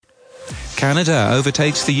Canada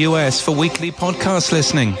overtakes the US for weekly podcast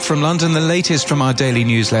listening. From London, the latest from our daily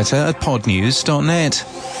newsletter at podnews.net.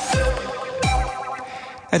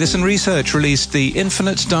 Edison Research released the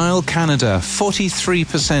Infinite Dial Canada.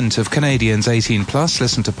 43% of Canadians 18 plus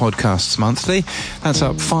listen to podcasts monthly. That's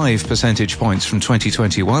up 5 percentage points from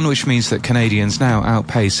 2021, which means that Canadians now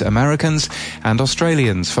outpace Americans and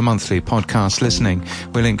Australians for monthly podcast listening.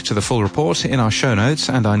 We'll link to the full report in our show notes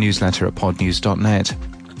and our newsletter at podnews.net.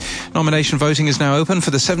 Nomination voting is now open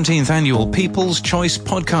for the 17th Annual People's Choice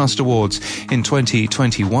Podcast Awards. In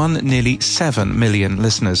 2021, nearly 7 million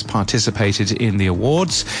listeners participated in the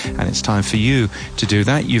awards, and it's time for you to do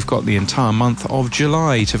that. You've got the entire month of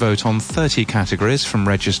July to vote on 30 categories from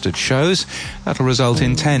registered shows. That'll result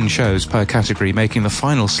in 10 shows per category, making the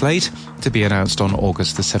final slate to be announced on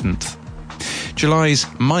August the 7th. July's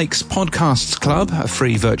Mike's Podcasts Club, a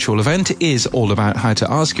free virtual event, is all about how to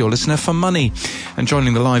ask your listener for money. And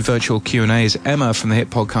joining the live virtual Q&A is Emma from the hit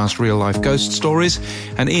podcast Real Life Ghost Stories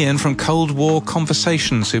and Ian from Cold War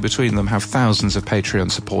Conversations, who between them have thousands of Patreon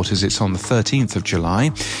supporters. It's on the 13th of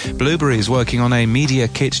July. Blueberry is working on a media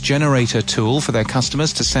kit generator tool for their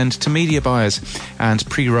customers to send to media buyers and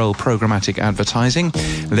pre-roll programmatic advertising.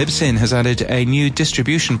 Libsyn has added a new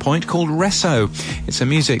distribution point called Resso. It's a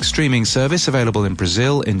music streaming service available in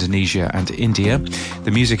Brazil, Indonesia and India.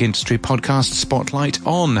 The music industry podcast Spotlight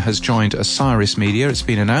On has joined Osiris Media. It's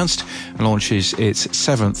been announced and launches its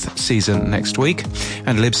 7th season next week.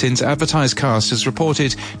 And Libsyn's AdvertiseCast has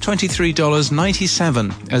reported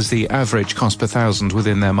 $23.97 as the average cost per thousand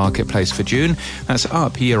within their marketplace for June. That's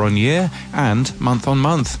up year on year and month on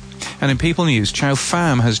month. And in People News, Chow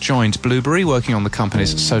Pham has joined Blueberry, working on the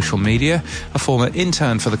company's social media. A former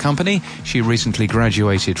intern for the company, she recently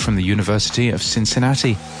graduated from the University of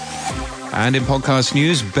Cincinnati. And in podcast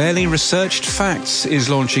news, Barely Researched Facts is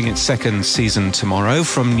launching its second season tomorrow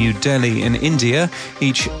from New Delhi in India.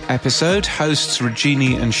 Each episode, hosts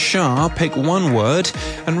Rajini and Shah pick one word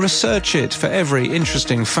and research it for every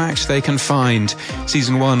interesting fact they can find.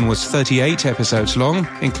 Season 1 was 38 episodes long,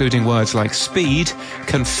 including words like speed,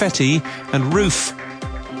 confetti and roof.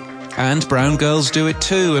 And Brown Girls Do It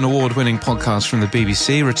Too, an award-winning podcast from the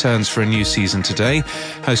BBC, returns for a new season today.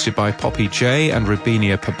 Hosted by Poppy J and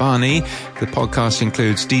Rubinia Pabani, the podcast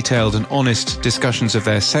includes detailed and honest discussions of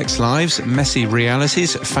their sex lives, messy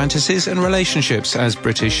realities, fantasies and relationships as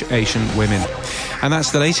British Asian women. And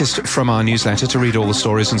that's the latest from our newsletter. To read all the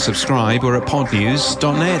stories and subscribe, we're at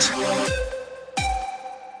podnews.net.